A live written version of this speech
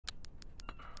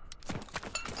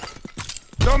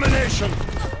Domination!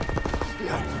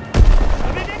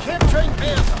 Capturing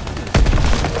Bertha!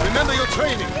 Remember your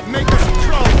training. Make us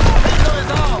strong. Bertha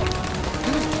is out!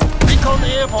 Recon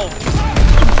airborne.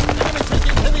 Enemy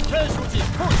taking heavy casualties.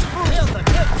 Push through. Bertha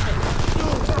captured.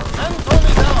 Anton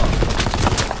is out.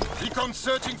 Recon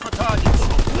searching for targets.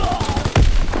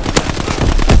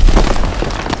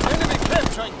 Enemy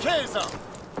capturing Kaiser.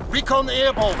 Recon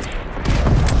airborne.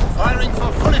 Firing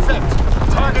for full effect.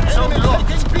 Target zone locked.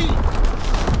 Taking B.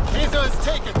 Kaiser is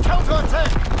taken.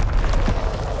 Counter-attack.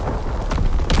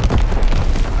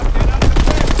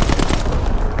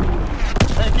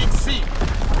 Taking C.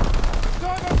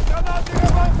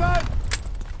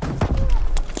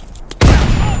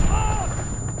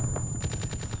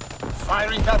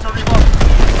 Firing battery 1.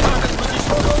 Target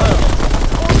position confirmed.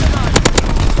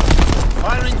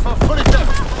 Firing for full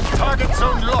effect. Target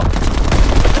zone locked.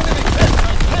 Enemy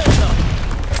capturing Kaiser.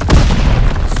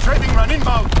 Strafing run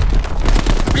inbound.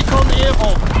 Recon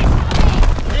airborne.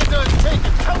 Kaiser is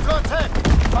taken. Counter-attack.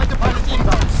 Fighter pilot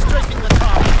inbound. Strafing the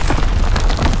target.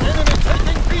 Enemy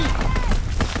taking B.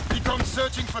 Recon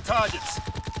searching for targets.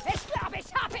 Ich glaube,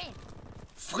 ich hab ihn!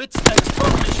 Fritz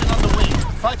export mission underway.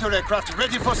 Fighter aircraft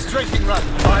ready for strafing run.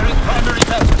 Firing primary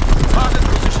battle. Target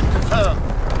position confirmed.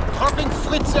 Dropping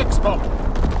Fritz export.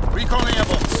 Recon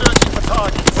airborne. Searching for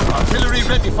targets. Artillery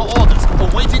ready for orders.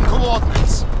 Awaiting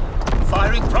coordinates.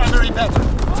 Firing primary battle.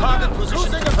 Target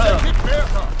position confirmed.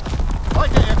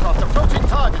 Fighter aircraft approaching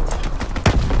target.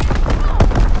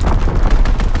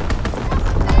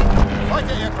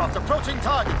 Fighter aircraft approaching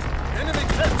target. Enemy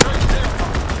capturing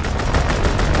aircraft.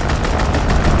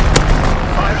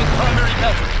 Firing primary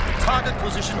battle. Target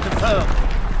position confirmed.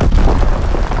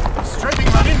 Strafing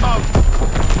run inbound.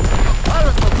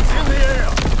 Parachute is in the air.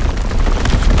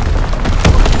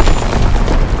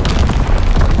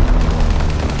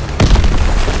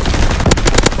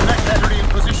 Black battery in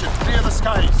position. Clear the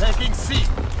sky. Taking C.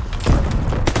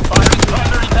 Firing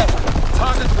primary battle.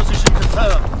 Target position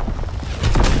confirmed.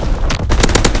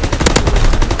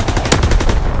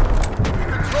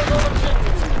 Control all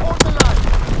objectives. Hold the line.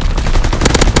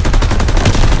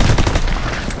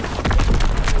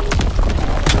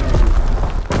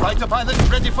 Fighter pilot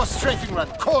ready for strafing run.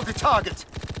 Call the target.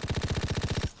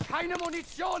 Keine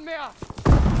Munition mehr!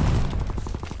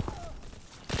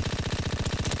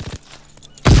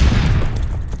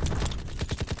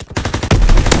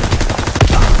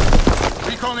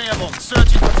 Recon airborne.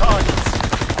 Searching for targets.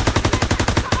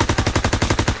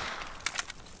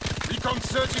 Recon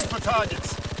searching for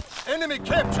targets. Enemy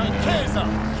capturing Kaiser.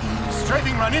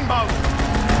 Strafing run inbound.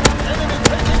 Enemy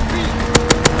taking B.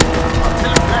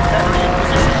 Artillery black battery in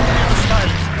position. Clear the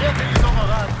skies. Bertha is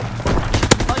overrun.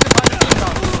 Fighter pilot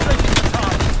inbound. Strafing the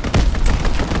target.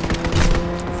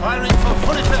 Firing for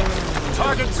full effect.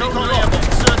 Target zone locked.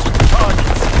 Searching for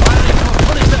targets. Firing for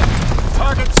full effect.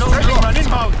 Target zone locked. Run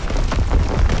inbound.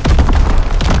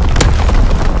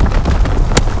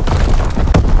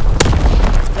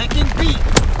 Taking B.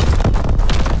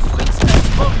 Fritz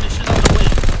export mission underway.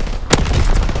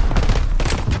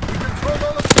 We control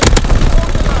all objectives.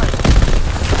 Hold the line.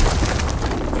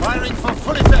 Firing for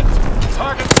full effect.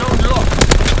 Target zone locked.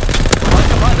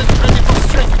 Fighter pilot ready for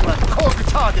strafing run. Call the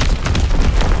target.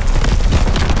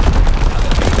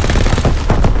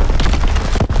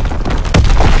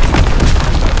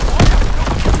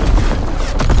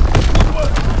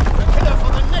 Prepare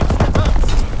for the next advance.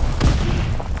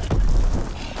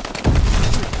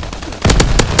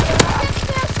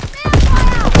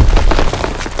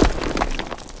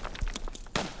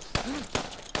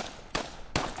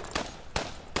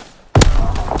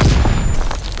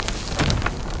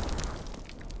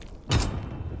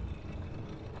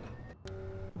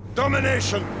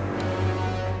 Domination!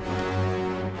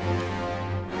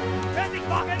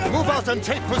 Move out and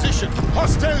take position.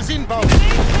 Hostiles inbound.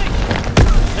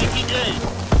 Taking A.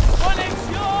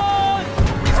 Konnexion!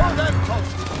 We hold Anton.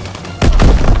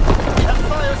 We have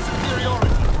fire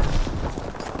superiority.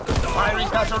 Firing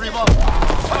battery 1.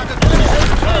 Target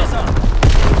eliminated. Kaiser.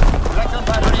 Black and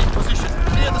battery in position.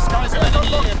 Clear the skies of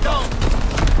enemy air. Down.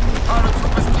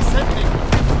 Paratroopers descending.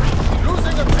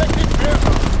 Losing objective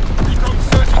Bertha. Recon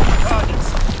searching for targets.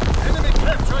 Enemy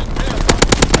capturing Bertha.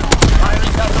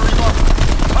 Firing battery 1.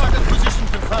 Target position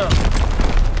confirmed.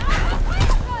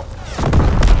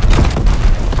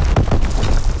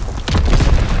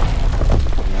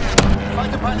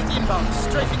 Fighter pilot inbound.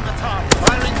 Strafing the target.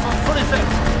 Firing for full effect.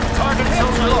 Target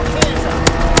zone locked. Kaiser.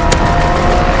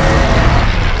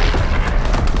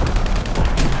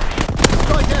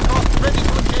 Strike aircraft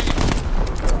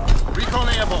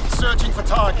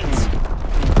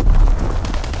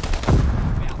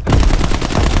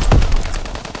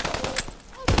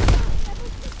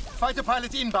Fighter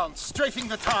pilot inbound, strafing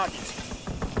the target.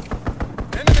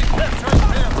 Enemy capturing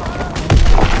Bertha.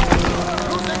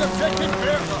 Losing objective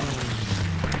Bertha.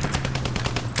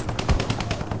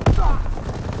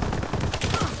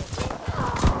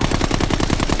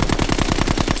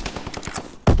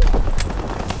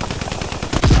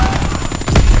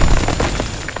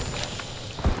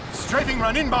 Strafing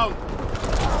run inbound.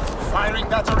 Firing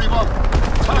battery 1.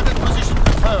 Target position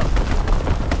confirmed.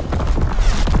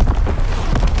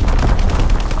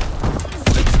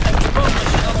 6 explode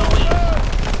mission underway.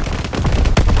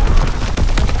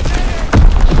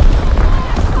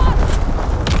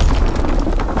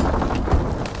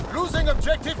 Losing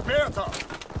objective Bertha.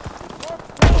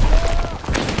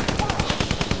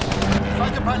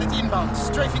 Fighter pilot inbound,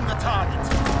 strafing the target.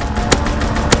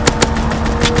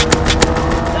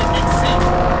 Taking C.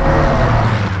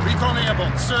 Recon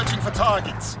airborne, searching for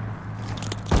targets.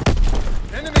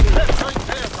 Enemy capturing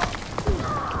Bertha.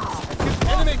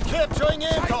 Enemy capturing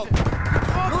Aircon.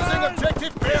 Losing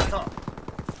objective Bertha.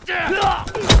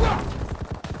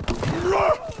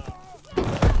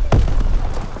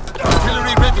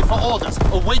 Artillery ready for orders,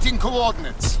 awaiting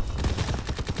coordinates.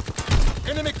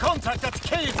 Enemy contact at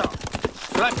Kaiser.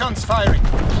 Flat guns firing,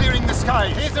 clearing the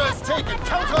sky. Kaiser is taken,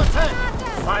 counter-attack.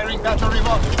 Firing battery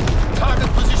 1.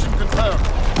 Target position confirmed.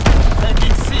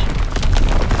 Taking C.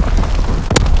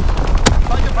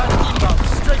 Fighter pilot inbound,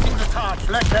 strafing the target.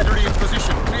 Black battery in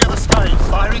position, clear the skies.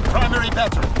 Firing primary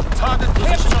battery. Target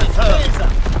position confirmed.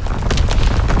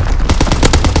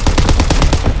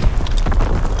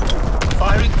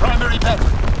 Firing primary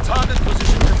battery. Target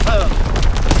position confirmed.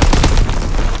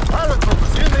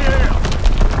 Paratroopers in the air.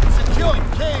 Securing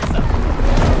Kaiser.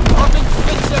 Dropping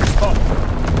Fix Expo.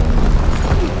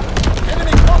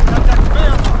 Enemy contact at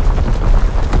Bertha.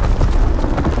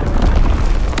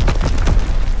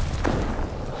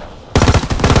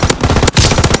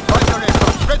 Fighter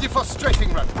aircraft ready for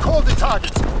strafing run. Call the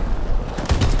target.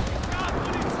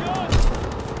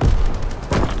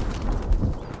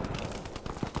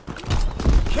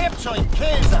 Capturing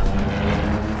Kaiser.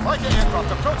 Fighter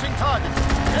aircraft approaching target.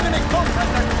 Enemy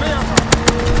contact at Bertha.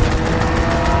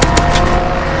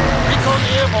 Recon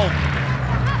airborne.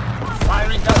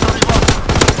 Firing battery 1.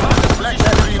 Target black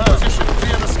battery in position.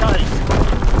 Clear the skies.